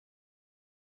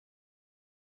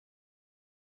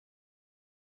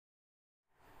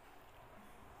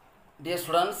Dear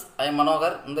students, I am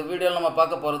Manohar. In the video, we will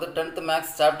talk 10th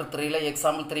Max Chapter-3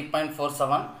 example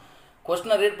 3.47.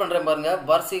 Question read pannren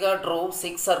Varsiga drew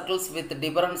 6 circles with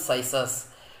different sizes.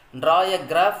 Draw a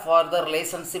graph for the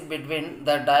relationship between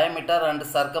the diameter and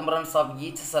circumference of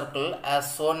each circle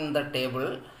as shown in the table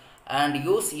and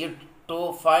use it to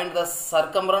find the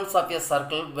circumference of a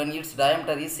circle when its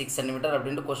diameter is 6 cm.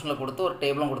 அப்படினு क्वेश्चनல கொடுத்து ஒரு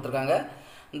டேபிளும் கொடுத்திருக்காங்க.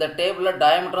 இந்த டேபிளில்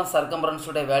டயமீட்டரும்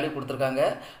சர்க்கம்ஃபரன்ஸோட value கொடுத்துருக்காங்க.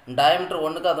 Diameter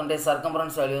 1க்கு அதனுடைய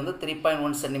circumference value வந்து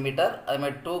 3.1 சென்டிமீட்டர்,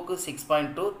 அதுமாதிரி 2க்கு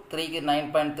 6.2, 3க்கு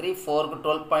 9.3, 4க்கு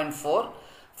 12.4,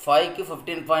 5க்கு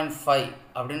 15.5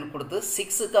 அப்படின்னு கொடுத்து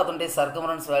 6க்கு அதனுடைய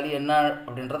சர்க்கம்ஃபரன்ஸ் வேல்யூ என்ன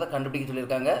அப்படின்றத கண்டுபிடிக்க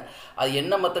சொல்லியிருக்காங்க. அது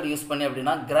என்ன மெத்தட் யூஸ் பண்ணி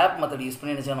அப்படின்னா கிராப் மெத்தட் யூஸ்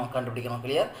பண்ணி என்ன செய்யணும் கண்டுபிடிக்கணும்.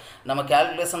 கிளியர்? நம்ம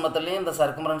கேல்குலேஷன் மெத்தட்லேயும் இந்த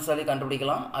சர்க்கம்ஃபரன்ஸ் வேல்யூ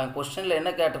கண்டுபிடிக்கலாம். அவன் கொஸ்டினில்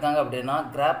என்ன கேட்டிருக்காங்க அப்படின்னா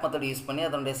கிராப் மெத்தட் யூஸ் பண்ணி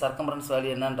அதனுடைய சர்க்கம்ஃபரன்ஸ்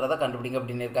வேல்யூ என்னன்றதை கண்டுபிடிங்க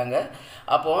அப்படின்னு இருக்காங்க.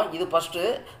 அப்போது இது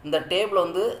ஃபஸ்ட்டு இந்த டேபிள்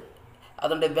வந்து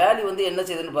அதனுடைய வேல்யூ வந்து என்ன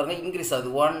செய்யுதுன்னு பாருங்கள், இன்க்ரீஸ்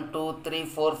ஆகுது. 1 2 3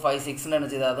 4 5 6ன்னு என்ன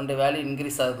செய்யுது, அதனுடைய வேல்யூ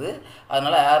இன்க்ரீஸ் ஆகுது.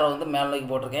 அதனால் ஏரோ வந்து மேல் நோக்கி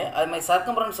போட்டிருக்கேன். அதுமாதிரி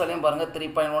சர்க்கம்ஃபரன்ஸ் வேல்யூயும் பாருங்கள்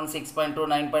 3.1 6.2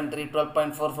 9.3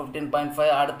 12.4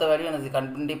 15.5 அடுத்த வேல்யூ எனக்கு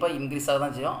கண்டிப்பாக இன்க்ரீஸ் ஆக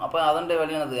தான் செய்யும். அப்போ அதனுடைய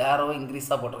வேல்யூ எனக்கு ஏரோவை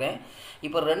இன்க்ரீஸாக போட்டிருக்கேன்.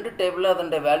 இப்போ ரெண்டு டேபிளில்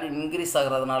அதனுடைய வேல்யூ இன்க்ரீஸ்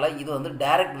ஆகிறதுனால இது வந்து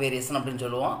டைரக்ட் வேரியேஷன் அப்படின்னு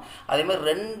சொல்லுவோம். அதேமாதிரி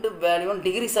ரெண்டு வேல்யூவும்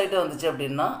டிகிரிஸ் ஆகிட்டே வந்துச்சு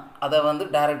அப்படின்னா அதை வந்து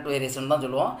டைரக்ட் வேரியேஷன் தான்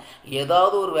சொல்லுவோம்.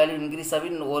 ஏதாவது ஒரு வேல்யூ இன்க்ரீஸ்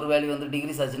ஆகி ஒரு வேல்யூ வந்து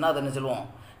டிகிரிஸ் ஆச்சுன்னா அதை என்ன சொல்லுவோம்,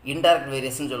 இன்டைரக்ட்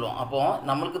வேரியேஷன் சொல்லுவோம். அப்போது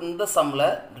நம்மளுக்கு இந்த சம்மில்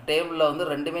டேபிளில் வந்து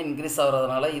ரெண்டுமே இன்க்ரீஸ்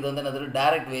ஆகிறதுனால இது வந்து என்னது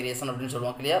டைரக்ட் வேரியேஷன் அப்படின்னு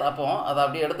சொல்லுவோம். கிளியர்? அப்போது அதை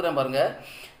அப்படியே எடுத்துகிறேன் பாருங்கள்.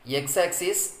 X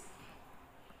axis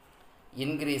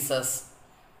increases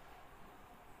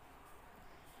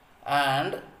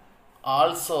and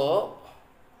also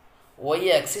y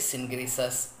axis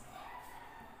increases.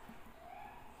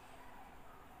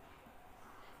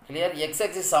 Clear? X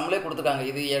axis சம்மிலே கொடுத்துருக்காங்க.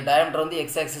 இது டயமீட்டர் வந்து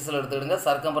எக்ஸ் ஆக்சிஸில் எடுத்துக்கிடுங்க,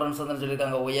 சர்க்கம்ஃபரன்ஸ் வந்து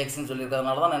சொல்லியிருக்காங்க ஒய் ஆக்சிஸ்னு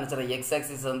சொல்லியிருக்கிறதுனால தான் நினச்சிறேன் எக்ஸ்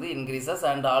ஆக்சிஸ் வந்து increases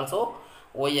and also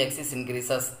Y axis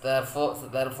increases.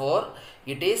 therefore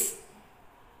it is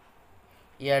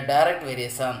a direct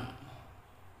variation.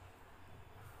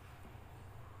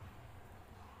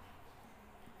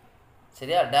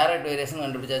 சரியா? டைரக்ட் வேரியேஷன்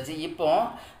கண்டுபிடிச்சாச்சு. இப்போ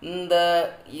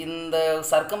இந்த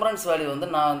சர்க்கம்ஃபரன்ஸ் வேல்யூ வந்து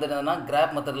நான் வந்து என்னன்னா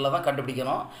கிராப் மெத்தடில் தான்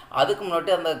கண்டுபிடிக்கணும். அதுக்கு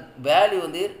முன்னாடி அந்த வேல்யூ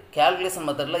வந்து கேல்குலேஷன்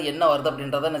மெத்தடில் என்ன வருது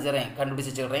அப்படின்றத என்ன செய்கிறேன்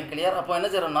கண்டுபிடிச்சி வச்சுக்கிறேன். கிளியர்? அப்போ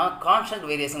என்ன செய்கிறேன்னா கான்ஸ்டன்ட்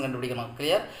வேரியேஷன் கண்டுபிடிக்கணும்.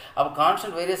 கிளியர்? அப்போ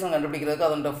கான்ஸ்டன்ட் வேரியேஷன் கண்டுபிடிக்கிறதுக்கு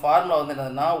அதோட ஃபார்முலா வந்து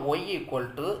என்னதுன்னா ஒய் ஈக்குவல்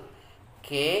டு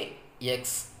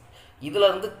கேஎக்ஸ். இதில்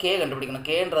இருந்து கே கண்டுபிடிக்கணும்.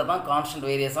 கேன்றது தான் கான்ஸ்டன்ட்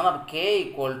வேரியேஷன். அப்போ கே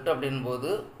ஈக்குவல் டு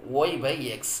அப்படின்போது Y by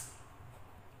X.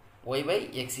 Y by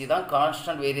X இதுதான்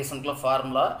கான்ஸ்டன்ட் வேரியேஷனுக்குள்ள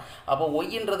ஃபார்முலா. அப்போ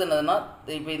ஒய்ன்றது என்னதுன்னா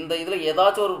இப்போ இந்த இதில்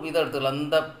ஏதாச்சும் ஒரு இதை எடுத்துக்கலாம்.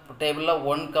 இந்த டேபிளில்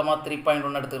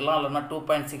 1,3.1 எடுத்துக்கலாம், இல்லைன்னா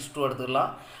 2.62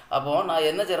 எடுத்துக்கலாம். அப்போது நான்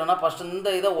என்ன செய்கிறேன்னா ஃபஸ்ட்டு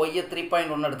இந்த இதை ஒய்யை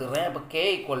 3.1 எடுத்துக்கிறேன். அப்போ கே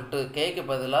ஈக்குவல் டு கேக்கு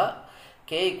பதிலாக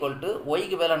கே ஈக்குவல் டு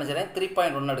ஒய்க்கு வேலை நினைச்சிறேன்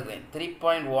 3.1 எடுக்கிறேன்.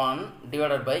 3.1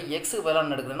 டிவைடட் பை எக்ஸுக்கு வேலை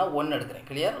எடுக்கிறேன்னா 1 எடுக்கிறேன்.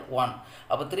 கிளியர்? 1.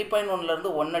 அப்போ 3.1லேருந்து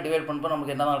 1 டிவைட் பண்ணும்போது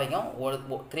நமக்கு என்ன தான் கிடைக்கும்,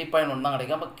 3.1 தான்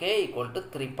கிடைக்கும். அப்போ கே ஈக்குவல் டு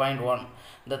 3.1.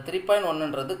 இந்த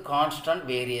 3.1ன்றது கான்ஸ்டன்ட்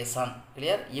வேரியேஷன்.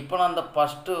 கிளியர்? இப்போ நான் அந்த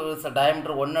ஃபஸ்ட்டு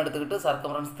டயமீட்டர் 1 எடுத்துக்கிட்டு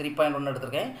சர்க்கம்ஃபரன்ஸ் 3.1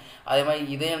 எடுத்துருக்கேன். அதே மாதிரி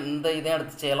இதையும்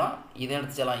எடுத்து செய்யலாம், இதையும்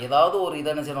எடுத்து செய்யலாம். ஏதாவது ஒரு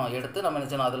இதை என்ன செய்யணும் எடுத்து நம்ம என்ன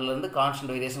செய்யணும் அதிலேருந்து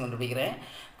கான்ஸ்டன்ட் வேரியேஷன் கண்டுபிடிக்கிறேன்.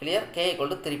 கிளியர்? கே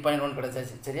ஈக்குவல் டு 3.1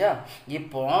 கிடைச்சாச்சு. சரியா?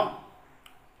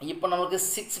 இப்போ நமக்கு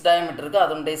 6 டயமீட்டருக்கு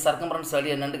அதனுடைய சர்க்கம்ஃபரன்ஸ்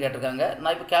வேல்யூ என்னன்னு கேட்டிருக்காங்க.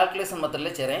 நான் இப்போ கேல்குலேஷன்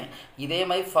மெத்தட்லேயே செய்கிறேன். இதே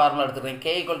மாதிரி ஃபார்முலா எடுத்துக்கிறேன்.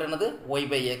 கே ஈக்குவல் டு என்னது Y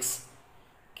by X.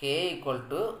 K equal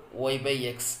to Y by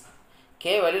X.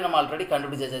 K value நம்ம ஆல்ரெடி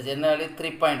கண்டுபிடிச்சாச்சு. என்ன வேல்யூ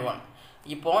 3.1.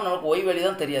 இப்போ நமக்கு ஒய் வேல்யூ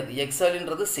தான் தெரியாது. எக்ஸ்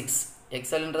வேல்யூன்றது 6.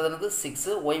 எக்ஸ் வேல்யூன்றது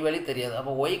 6, ஒய் வேல்யூ தெரியாது.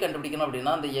 அப்போ ஒய் கண்டுபிடிக்கணும்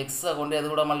அப்படின்னா அந்த எக்ஸை கொண்டு எது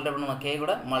கூட மல்டிப்ளை பண்ணணும், கே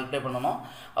கூட மல்டிப்ளை பண்ணணும்.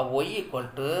 அப்போ Y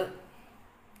equal to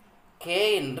K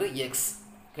into X.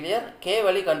 Clear? K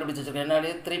value கண்டுபிடிச்சி வச்சுருக்கேன். என்ன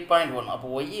வேல்யூ 3.1. அப்போ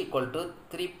ஒய் ஈக்குவல் டு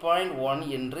 3.1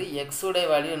 என்று எக்ஸுடைய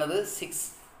வேல்யூ என்னது 6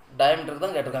 டயமீட்டருக்கு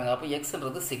தான் கேட்டிருக்காங்க. அப்போ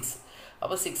எக்ஸ்ன்றது 6.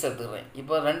 அப்போ 6 எடுத்துக்கிறேன்.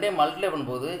 இப்போ ரெண்டையும் மல்டிப்ளை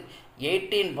பண்ணும்போது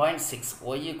 18.6.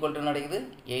 ஒய் ஈக்குவல் டு கிடைக்குது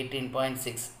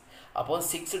 18.6. அப்போது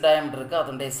 6 டயமீட்டருக்கு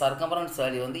அதனுடைய சர்க்கம்ஃபரன்ஸ்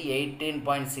வேல்யூ வந்து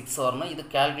 18.6 வரணும். இது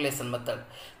calculation method.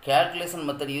 Calculation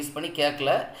method use பண்ணி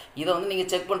கேட்கல. இதை வந்து நீங்கள்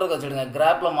செக் பண்ணுறதுக்கு வச்சுடுங்க.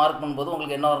 கிராஃபில் மார்க் பண்ணும்போது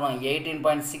உங்களுக்கு என்ன வரணும்,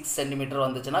 18.6 சென்டிமீட்டர்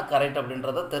வந்துச்சுன்னா கரெக்ட்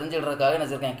அப்படின்றத தெரிஞ்சிடுறதுக்காக என்ன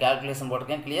வச்சுருக்கேன் கேல்குலேஷன்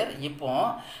போட்டிருக்கேன். கிளியர்? இப்போ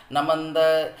நம்ம இந்த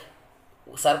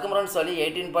சர்க்கம்ஃபரன்ஸ் வேல்யூ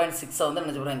 18.6 வந்து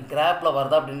என்ன சொல்கிறேன் கிராஃபில்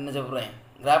வருதா அப்படின்னு என்ன சொல்கிறேன்,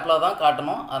 கிராஃபில் தான்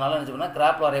காட்டணும். அதனால் என்ன சொல்கிறேன்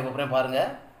கிராஃபில் வரைய போகிறேன்.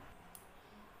 பாருங்கள்,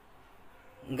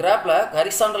 கிராஃபில்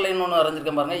ஹரிசாண்டல் லைன் ஒன்று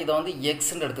வரைஞ்சிருக்கேன் பாருங்கள். இதை வந்து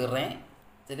எக்ஸ்ன்னு எடுத்துக்கிறேன்.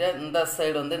 சரியா? இந்த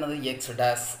சைடு வந்து என்னது எக்ஸ்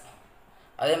டேஷ்.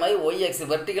 அதே மாதிரி ஒய் எக்ஸ்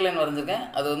வெர்டிக்கல் லைன் வரைஞ்சிருக்கேன்.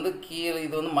 அது வந்து கீழே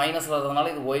இது வந்து மைனஸ்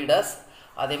வர்றதுனால இது ஒய் டேஷ்.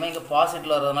 அதே மாதிரி இங்கே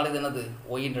பாசிட்டிவில் வர்றதுனால இது என்னது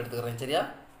ஒய்ன்னு எடுத்துக்கிறேன். சரியா?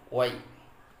 ஒய்.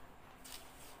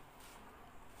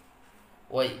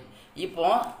 ஒய். இப்போ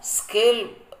ஸ்கேல்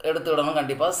எடுத்துக்கிடணும்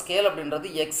கண்டிப்பாக. ஸ்கேல் அப்படின்றது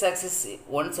X axis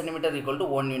 1 centimetre equal to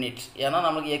 1 unit. ஏன்னா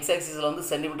நமக்கு எக்ஸ் ஆக்சிஸில் வந்து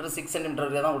சென்டிமீட்டர் 6 சென்டிமீட்டர்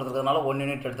வரைக்கும் தான் கொடுத்துருக்கறதுனால 1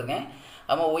 யூனிட் எடுத்துருக்கேன்.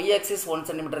 நம்ம Y axis 1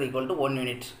 centimetre equal to 1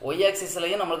 unit. Y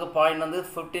ஆக்சிஸ்லையும் நம்மளுக்கு பாயிண்ட் வந்து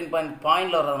 15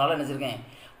 பாயிண்டில் வர்றதுனால நினச்சிருக்கேன்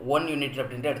 1 யூனிட்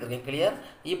அப்படின்ட்டு எடுத்திருக்கேன். கிளியர்.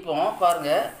 இப்போ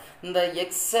பாருங்கள், இந்த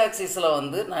எக்ஸ் ஆக்சிஸில்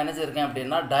வந்து நான் என்ன செய்யிருக்கேன்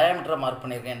அப்படின்னா டயாமீட்டரை மார்க்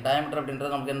பண்ணியிருக்கேன். டயாமீட்டர்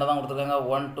அப்படின்றது நமக்கு என்ன தான் கொடுத்துருக்காங்க,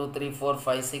 1 2 3 4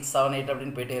 5 6 7 8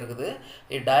 அப்படின்னு போயிட்டே இருக்குது.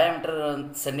 டயாமீட்டர்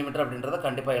சென்டிமீட்டர் அப்படின்றத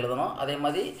கண்டிப்பாக எழுதணும். அதே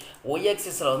மாதிரி ஒய்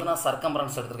ஆக்சிஸில் வந்து நான்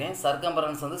சர்க்கம்பரன்ஸ் எடுத்திருக்கேன்.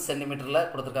 சர்க்கம்பரன்ஸ் வந்து சென்டிமீட்டரில்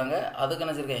கொடுத்துருக்காங்க. அதுக்கு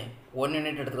என்ன வச்சுருக்கேன் 1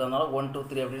 யூனிட் எடுத்துக்கிறதுனால 1 2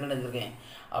 3 அப்படின்னு நினச்சிருக்கேன்.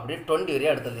 அப்படியே 20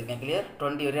 வரையா எடுத்துருக்கேன். கிளியர்.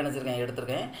 20 வரையா நினச்சிருக்கேன்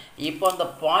எடுத்திருக்கேன். இப்போ அந்த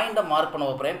பாயிண்ட்டை மார்க் பண்ண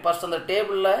போகிறேன். ஃபஸ்ட் அந்த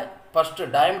டேபிளில் ஃபஸ்ட்டு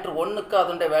டயாமீட்டர் 1க்கு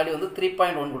அதனுடைய வேல்யூ வந்து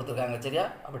 3.1 கொடுத்துருக்காங்க. சரியா.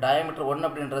 அப்போ டயாமீட்டர் 1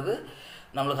 அப்படின்றது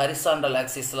நம்மளுக்கு ஹரிசாண்டல்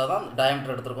ஆக்சிஸில் தான்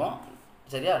டயாமீட்டர் எடுத்திருக்கோம்.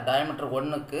 சரியா. டயாமீட்டர்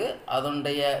 1க்கு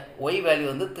அதனுடைய ஒய் வேல்யூ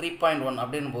வந்து 3.1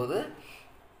 அப்படின் போது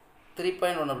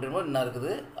 3.1 அப்படின்போது என்ன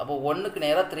இருக்குது. அப்போ 1க்கு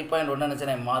நேராக 3.1 நினச்சி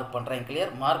நான் மார்க் பண்ணுறேன்.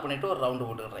 கிளியர். மார்க் பண்ணிவிட்டு ஒரு ரவுண்டு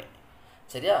போட்டுக்கிறேன்.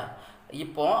 சரியா.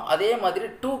 இப்போ அதே மாதிரி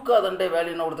 2க்கு அதனுடைய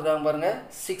வேல்யூ என்ன கொடுத்துருக்காங்க பாருங்கள்,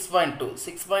 6.2.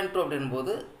 6.2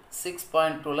 அப்படின்போது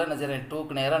 6.2ல் என்ன செய்கிறேன்,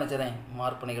 2க்கு நேராக என்ன செய்கிறேன்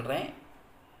மார்க் பண்ணிக்கிடுறேன்.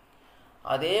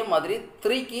 அதே மாதிரி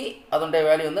 3க்கு அதனுடைய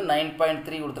வேல்யூ வந்து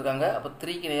 9.3 கொடுத்துருக்காங்க. அப்போ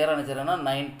 3க்கு நேராக என்ன செய்கிறேன்னா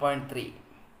 9.3.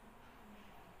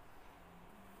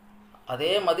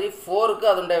 அதே மாதிரி 4க்கு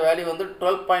அதனுடைய வேல்யூ வந்து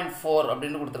 12.4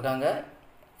 அப்படின்னு கொடுத்துருக்காங்க.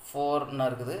 4ன்னு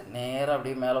இருக்குது. நேராக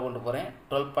அப்படியே மேலே கொண்டு போகிறேன்.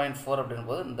 12.4 அப்படின்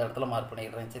போது இந்த இடத்துல மார்க்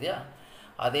பண்ணிக்கிறேன். சரியா.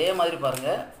 அதே மாதிரி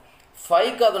பாருங்கள்,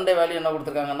 5க்கு அதனுடைய வேல்யூ என்ன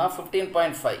கொடுத்துருக்காங்கன்னா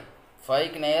 15.5.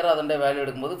 5க்கு நேராக அதனுடைய வேல்யூ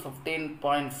எடுக்கும்போது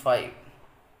 15.5.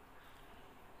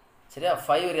 சரியா.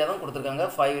 5 வரையாக தான் கொடுத்துருக்காங்க.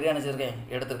 5 வரையாக நினச்சிருக்கேன்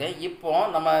எடுத்திருக்கேன். இப்போ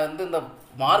நம்ம வந்து இந்த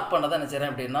மார்க் பண்ணதை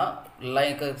நினச்சிறேன் அப்படின்னா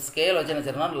லைன் ஸ்கேல் வச்சு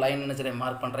நினச்சிறேன்னா லைன் நினச்சிறேன்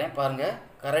மார்க் பண்ணுறேன். பாருங்கள்,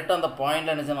 கரெக்டாக அந்த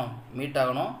பாயிண்டில் நினச்சணும் மீட்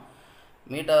ஆகணும்.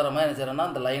 மீட் ஆகிற மாதிரி நினச்சிறேன்னா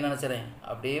அந்த லைன் நினச்சிறேன்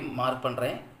அப்படியே மார்க்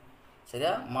பண்ணுறேன்.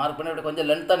 சரியா. மார்க் பண்ணி அப்படி கொஞ்சம்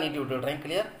லென்த்தாக நீட்டி விட்டுவிட்றேன்.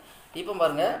 கிளியர். இப்போ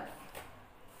பாருங்கள்,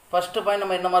 ஃபஸ்ட்டு பாயிண்ட்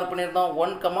நம்ம என்ன மார்க் பண்ணியிருந்தோம்,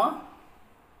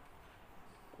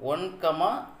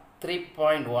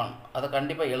 1,3.1 அதை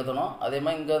கண்டிப்பாக எழுதணும். அதே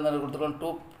மாதிரி இங்கே வந்து கொடுத்துருக்கோம்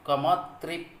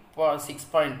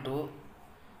 2,3.6.2.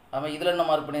 நம்ம இதில் என்ன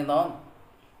மார்க் பண்ணியிருந்தோம்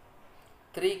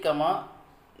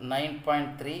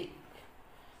 3,9.3,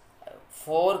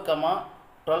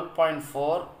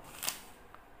 4,12.4,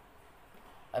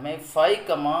 அதுமாதிரி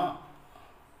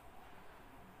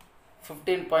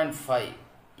 5,15.5.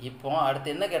 இப்போ அடுத்து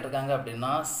என்ன கேட்டிருக்காங்க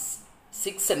அப்படின்னா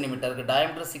 6 சென்டிமீட்டருக்கு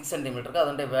டயாமீட்டர் 6 சென்டிமீட்டருக்கு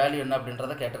அதனுடைய வேல்யூ என்ன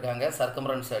அப்படின்றத கேட்டிருக்காங்க,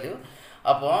 சர்க்கம்பரன்ஸ் வேல்யூ.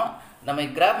 அப்போ நம்ம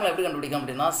கிராஃபில் எப்படி கண்டுபிடிக்கும்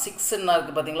அப்படின்னா 6 என்ன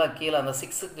இருக்குது பார்த்தீங்களா கீழே, அந்த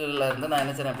 6க்குள்ள இருந்து நான்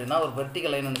என்ன செய்கிறேன் அப்படின்னா ஒரு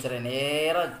வெர்டிக்கல் லைன் நினச்சிறேன்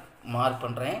நேராக மார்க்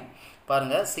பண்ணுறேன்.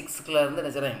 பாருங்கள், 6க்குள்ள இருந்து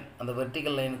நினச்சிறேன் அந்த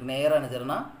வெர்டிக்கல் லைனுக்கு நேராக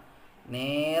நினச்சிறேன்னா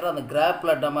நேராக அந்த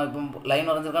கிராஃபில் நம்ம இப்போ லைன்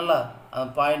வரைஞ்சிருக்கோம்ல அந்த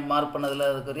பாயிண்ட் மார்க் பண்ணதில்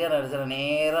அதுக்குரிய நான் நினச்சிறேன்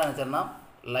நேராக நினச்சிறேன்னா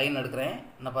லைன் எடுக்கிறேன்.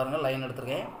 நான் பாருங்கள் லைன்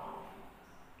எடுத்துருக்கேன்.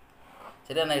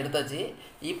 சரியா. நான் எடுத்தாச்சு.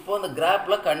 இப்போ இந்த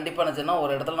கிராஃபில் கண்டிப்பாக நினச்சேன்னா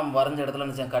ஒரு இடத்துல நம்ம வரைஞ்ச இடத்துல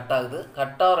நினச்சேன் கட் ஆகுது.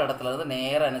 கட் ஆகிற இடத்துல இருந்து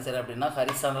நேராக நினச்சிறேன் அப்படின்னா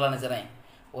ஹரிசாண்டலாக நினச்சிறேன்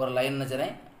ஒரு லைன்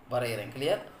நினச்சிறேன் வரைகிறேன்.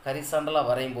 கிளியர். ஹரிசாண்டலாக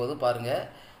வரையும் போது பாருங்கள்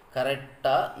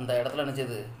கரெக்டாக இந்த இடத்துல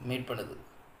நினச்சது மீட் பண்ணுது.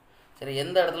 சரி,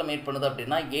 எந்த இடத்துல மீட் பண்ணுது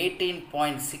அப்படின்னா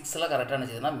 18.6ல் கரெக்டாக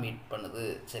நினச்சதுன்னா மீட் பண்ணுது.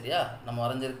 சரியா. நம்ம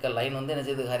வரைஞ்சிருக்க லைன் வந்து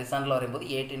நினச்சது ஹரிசாண்டலாக வரையும்போது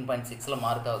 18.6ல்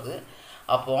மார்க் ஆகுது.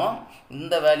 அப்போது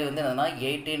இந்த வேல்யூ வந்து என்னதுன்னா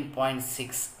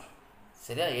 18.6.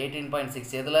 சரியா. 18.6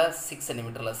 எதில் 6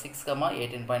 சென்டிமீட்டரில்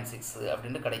 6,18.6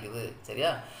 அப்படின்ட்டு கிடைக்குது.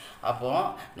 சரியா. அப்போது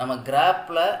நம்ம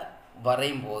கிராஃபில்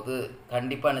வரையும் போது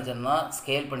கண்டிப்பாக என்ன சொன்னால்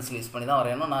ஸ்கேல் பென்சில் யூஸ் பண்ணி தான்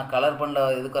வரையணும். நான் கலர் பண்ண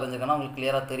எதுக்கு வரைஞ்சிருக்கேன்னா உங்களுக்கு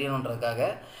கிளியராக தெரியணுன்றதுக்காக.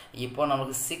 இப்போ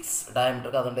நமக்கு 6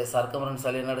 டயாமீட்டருக்கு அதனுடைய சர்க்கம்பரன்ஸ்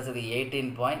வேல்யூ என்ன கிடச்சிருக்கு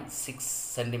 18.6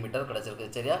 சென்டிமீட்டர் கிடச்சிருக்கு.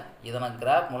 சரியா. இதை நான்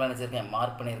கிராஃப் மூலம் நினச்சிருக்கேன்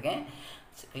மார்க் பண்ணியிருக்கேன்.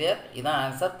 கிளியர். இதுதான்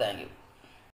ஆன்சர். தேங்க்யூ.